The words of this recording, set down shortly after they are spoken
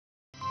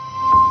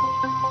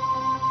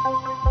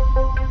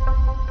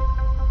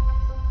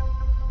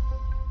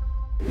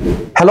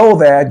Hello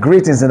there,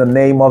 greetings in the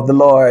name of the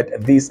Lord.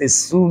 This is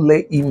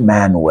Sule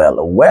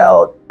Emmanuel.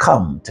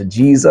 Welcome to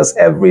Jesus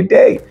Every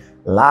Day,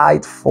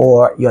 light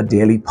for your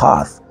daily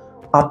path.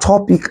 Our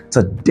topic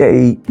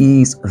today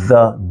is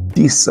the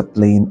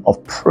discipline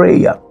of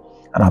prayer.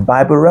 And our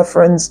Bible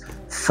reference,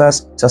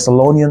 1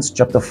 Thessalonians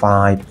chapter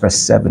 5, verse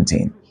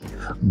 17.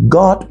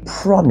 God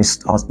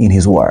promised us in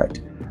His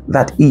word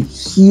that He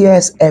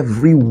hears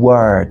every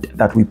word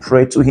that we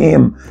pray to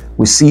Him.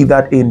 We see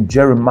that in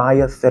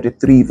Jeremiah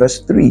 33 verse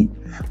 3.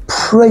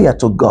 Prayer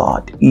to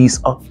God is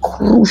a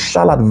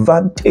crucial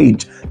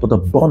advantage to the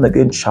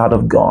born-again child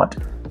of God.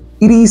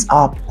 It is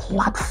our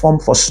platform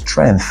for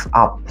strength,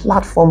 our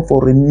platform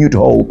for renewed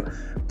hope.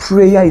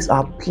 Prayer is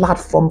our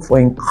platform for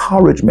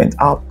encouragement,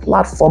 our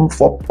platform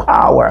for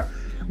power.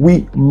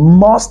 We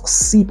must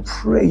see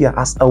prayer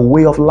as a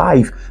way of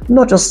life,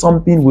 not just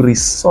something we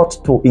resort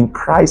to in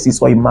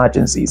crisis or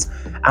emergencies.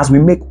 As we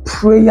make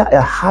prayer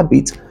a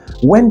habit,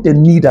 when the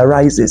need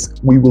arises,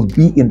 we will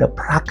be in the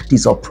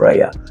practice of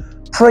prayer.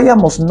 Prayer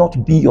must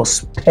not be your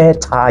spare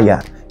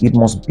tire. It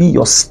must be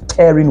your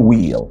steering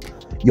wheel.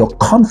 Your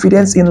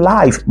confidence in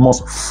life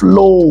must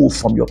flow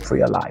from your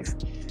prayer life.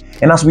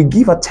 And as we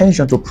give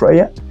attention to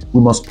prayer,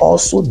 we must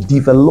also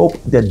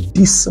develop the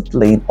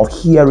discipline of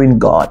hearing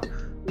God.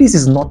 This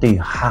is not a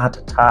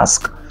hard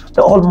task.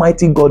 The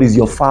Almighty God is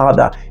your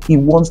Father. He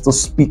wants to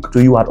speak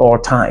to you at all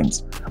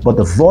times. But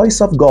the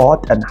voice of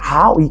God and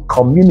how He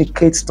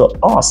communicates to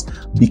us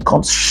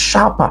becomes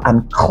sharper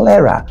and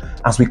clearer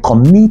as we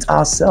commit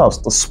ourselves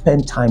to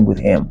spend time with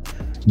Him.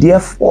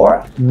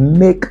 Therefore,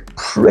 make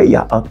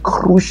prayer a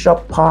crucial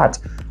part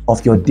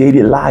of your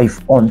daily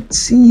life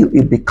until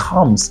it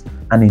becomes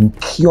an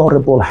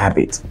incurable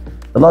habit.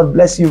 The Lord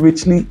bless you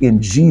richly in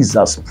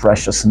Jesus'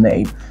 precious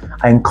name.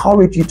 I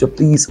encourage you to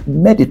please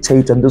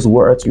meditate on those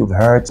words you've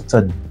heard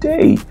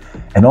today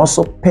and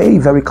also pay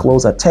very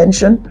close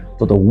attention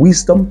to the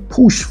wisdom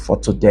push for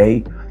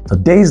today,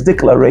 today's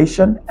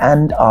declaration,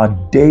 and our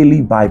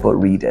daily Bible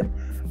reading.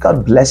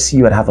 God bless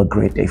you and have a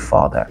great day,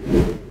 Father.